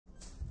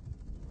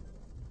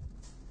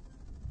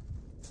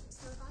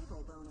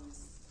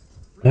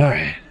All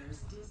right.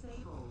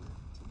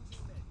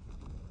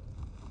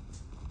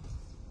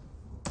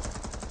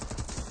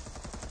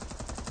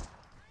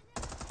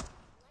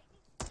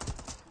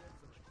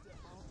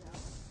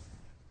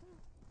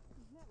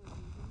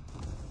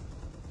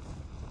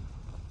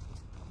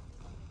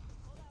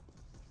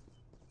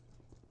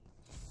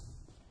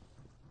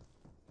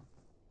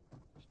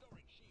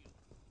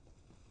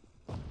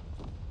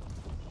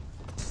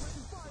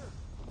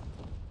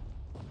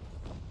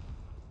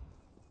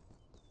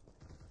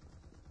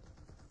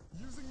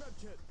 Using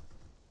medkit.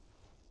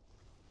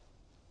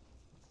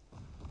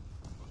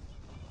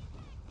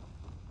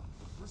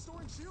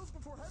 Restoring shields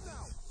before heading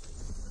out.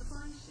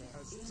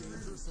 As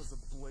dangerous as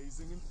a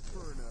blazing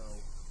inferno.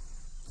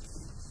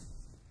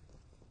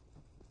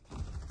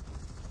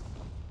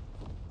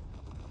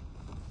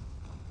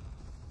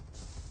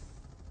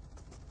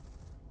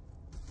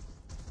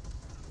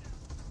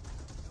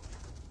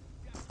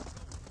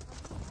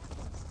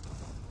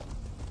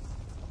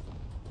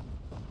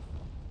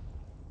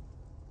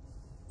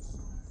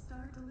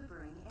 Start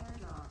delivering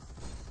airdrops.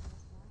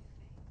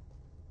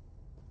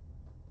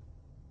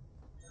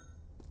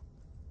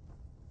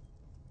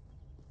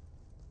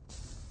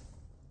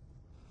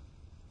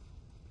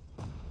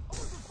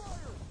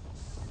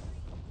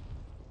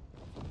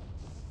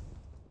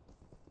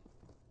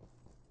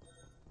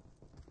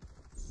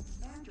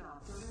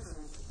 Airdrop delivered.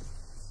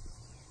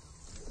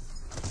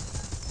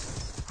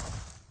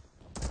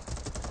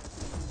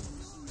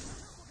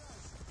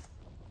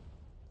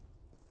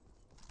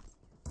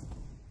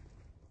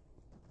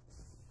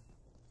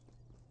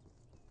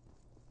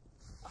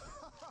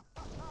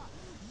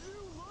 You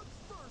look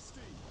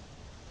thirsty.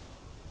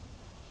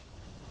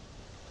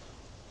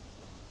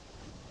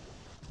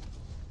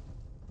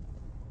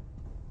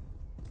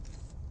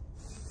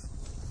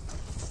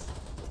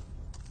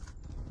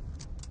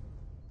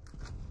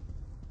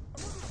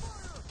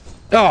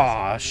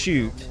 Oh,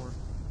 shoot.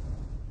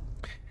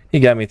 He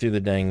got me through the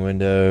dang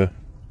window.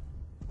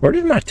 Where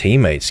did my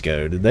teammates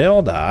go? Did they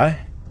all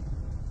die?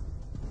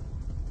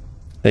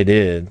 They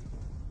did.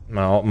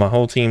 My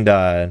whole team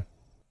died.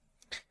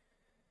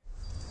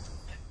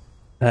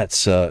 That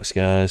sucks,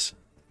 guys.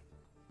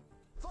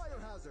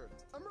 Fire hazard.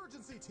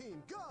 Emergency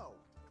team, go.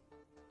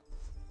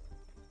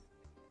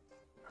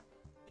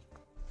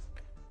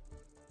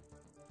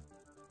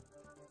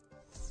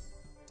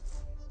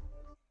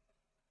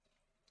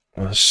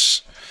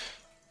 Let's...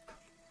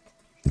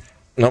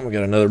 Nope, we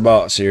got another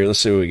box here. Let's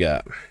see what we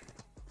got.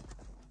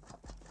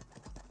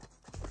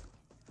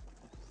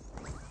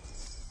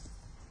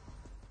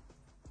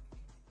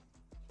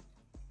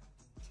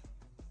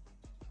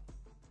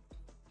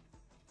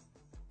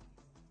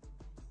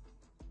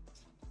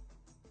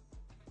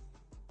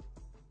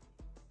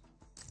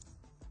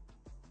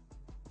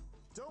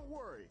 Don't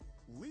worry.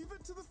 Leave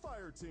it to the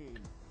fire team.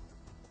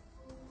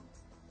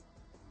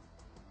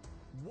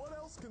 What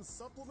else can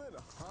supplement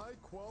a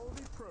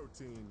high-quality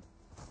protein?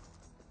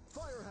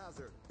 Fire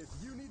hazard. If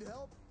you need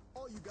help,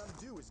 all you gotta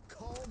do is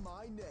call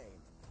my name.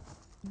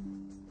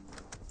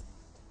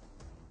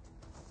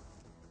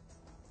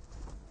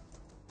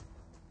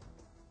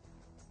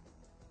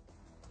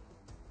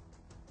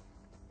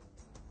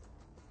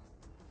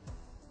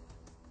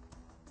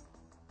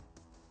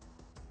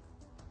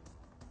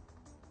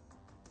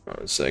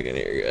 1 second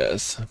here,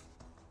 guys.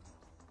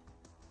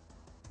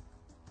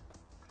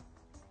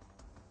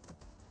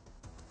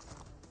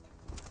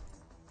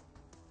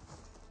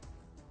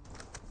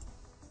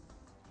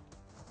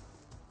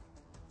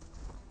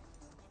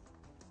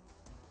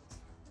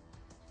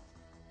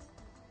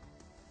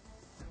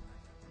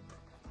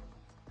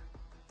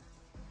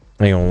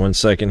 Hang on 1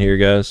 second here,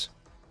 guys.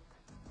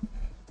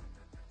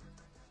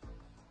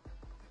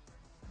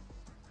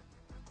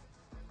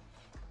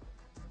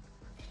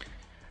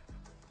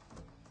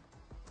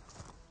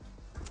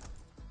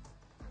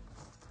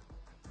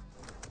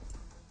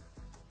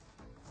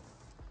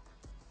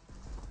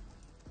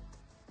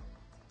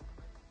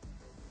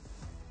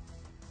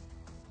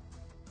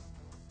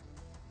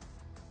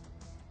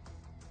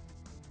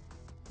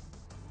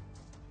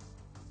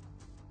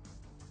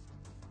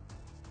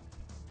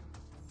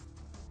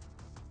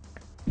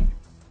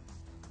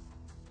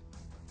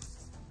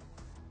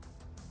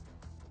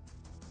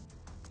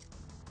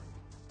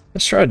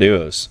 Let's try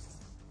duos.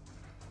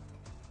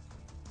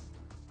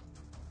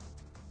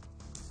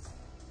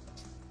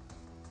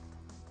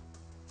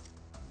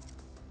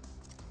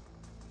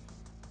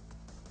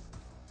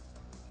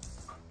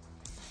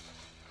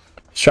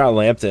 Let's try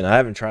Lambton. I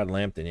haven't tried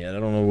Lambton yet. I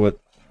don't know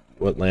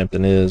what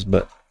Lambton is,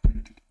 but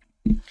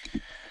we're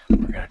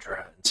gonna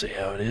try it and see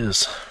how it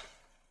is.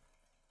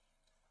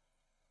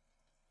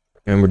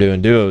 And we're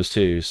doing duos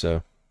too,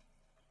 so.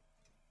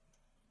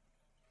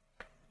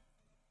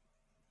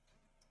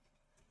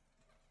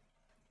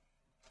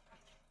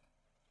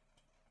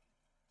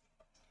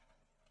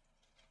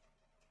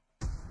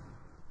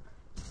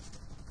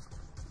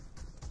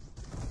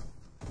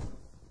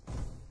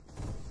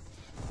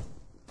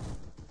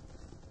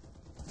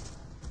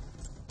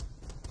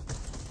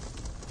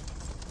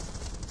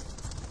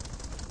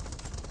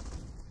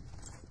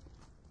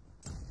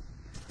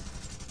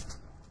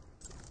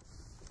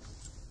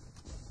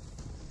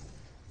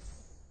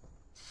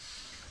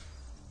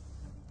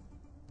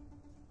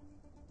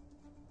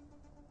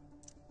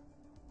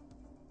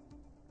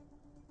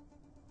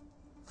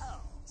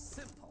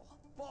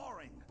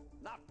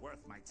 Not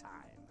worth my time.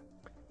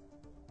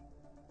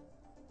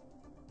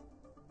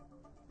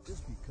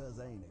 Just because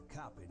I ain't a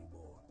cop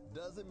anymore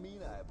doesn't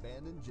mean I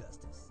abandon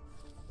justice.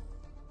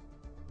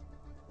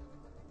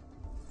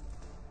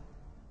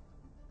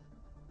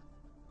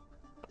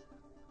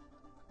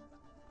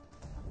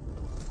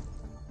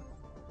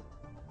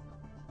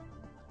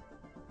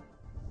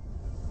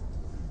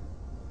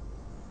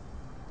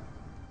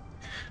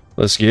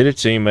 Let's get it,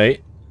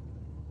 teammate.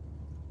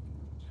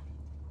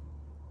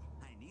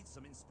 I need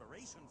some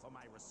inspiration for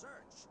my research.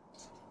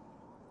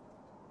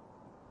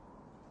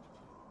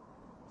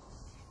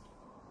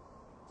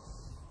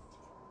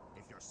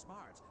 If you're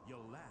smart, you'll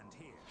land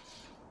here.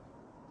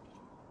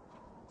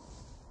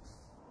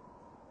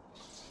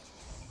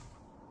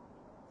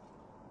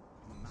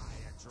 My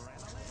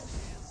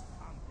adrenaline is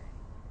pumping.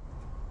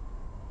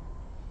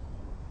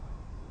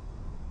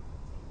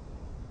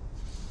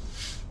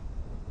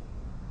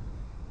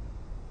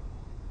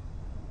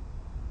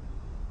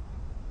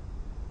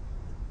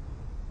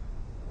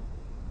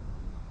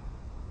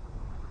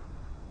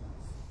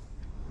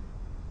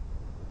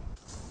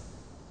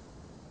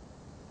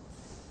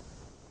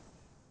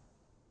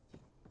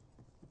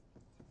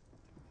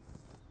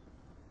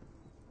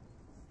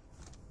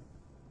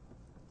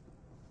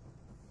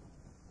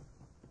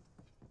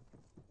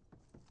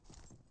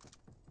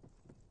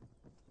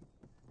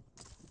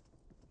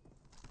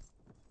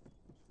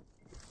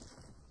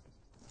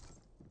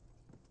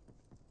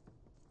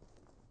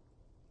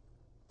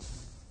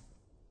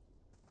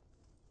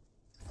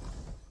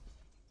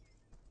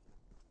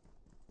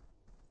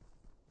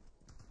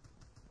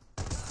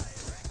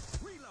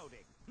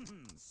 Reloading.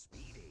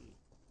 Speedy.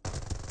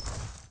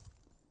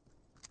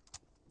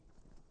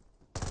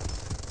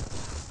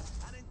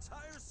 An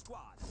entire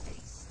squad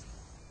aced.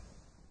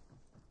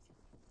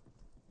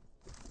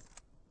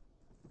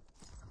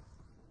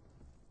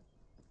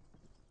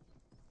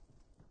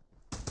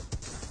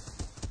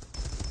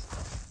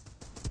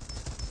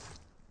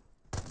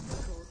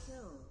 Double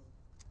kill.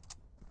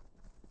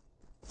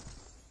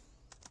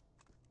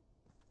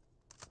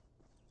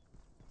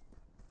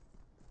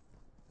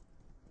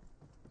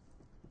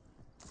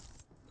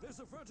 There's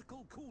a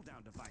vertical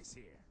cooldown device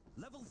here.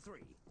 Level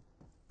 3.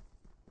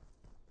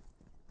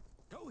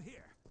 Go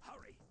here.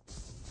 Hurry.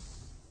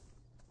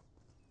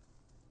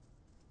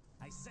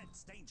 I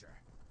sense danger.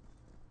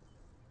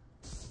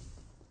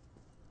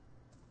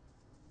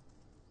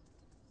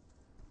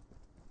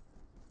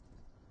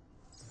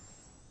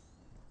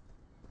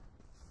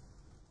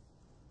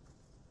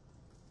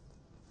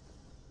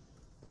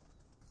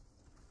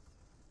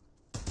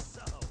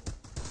 So,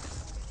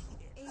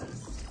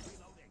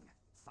 reloading.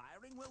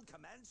 Firing will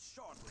commence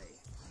shortly.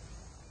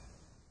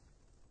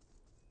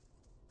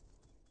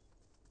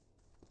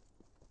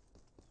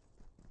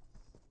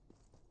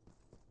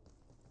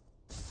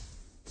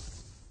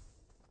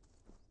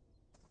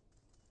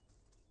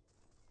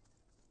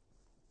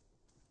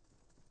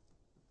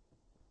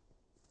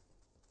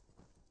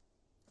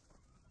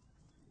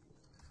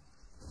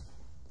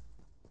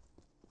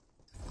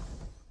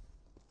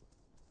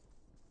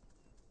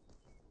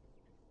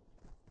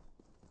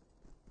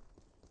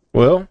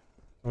 Well,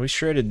 we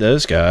shredded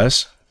those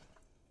guys.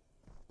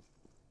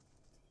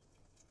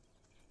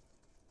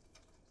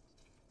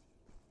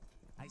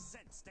 I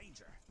sense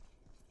danger.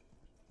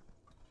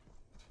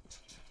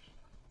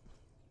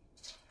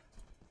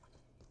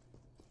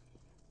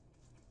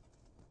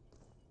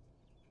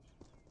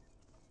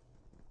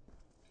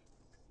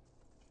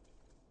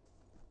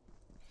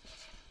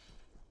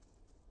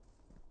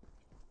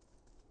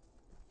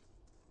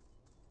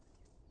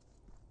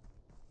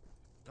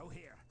 Go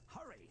here.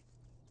 Hurry.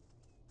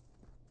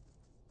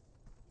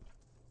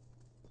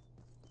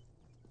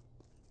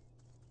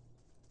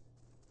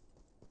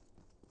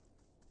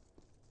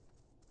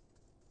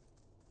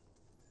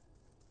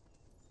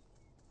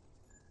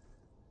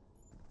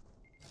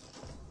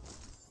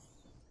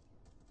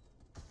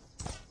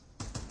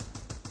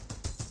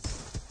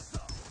 So,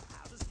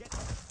 how does getting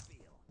this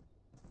feel?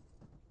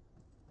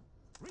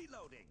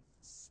 Reloading.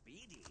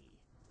 Speedy.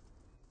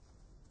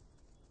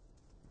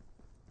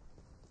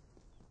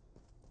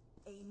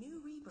 A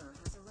new Reaper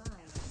has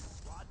arrived.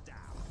 Squad down.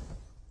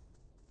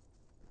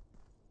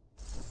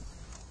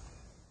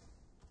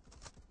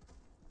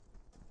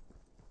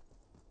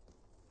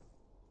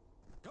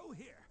 Go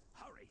here.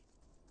 Hurry.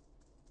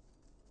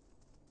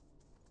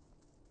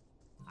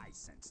 I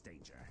sense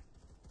danger.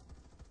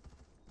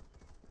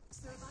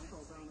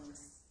 Survival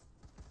bonus.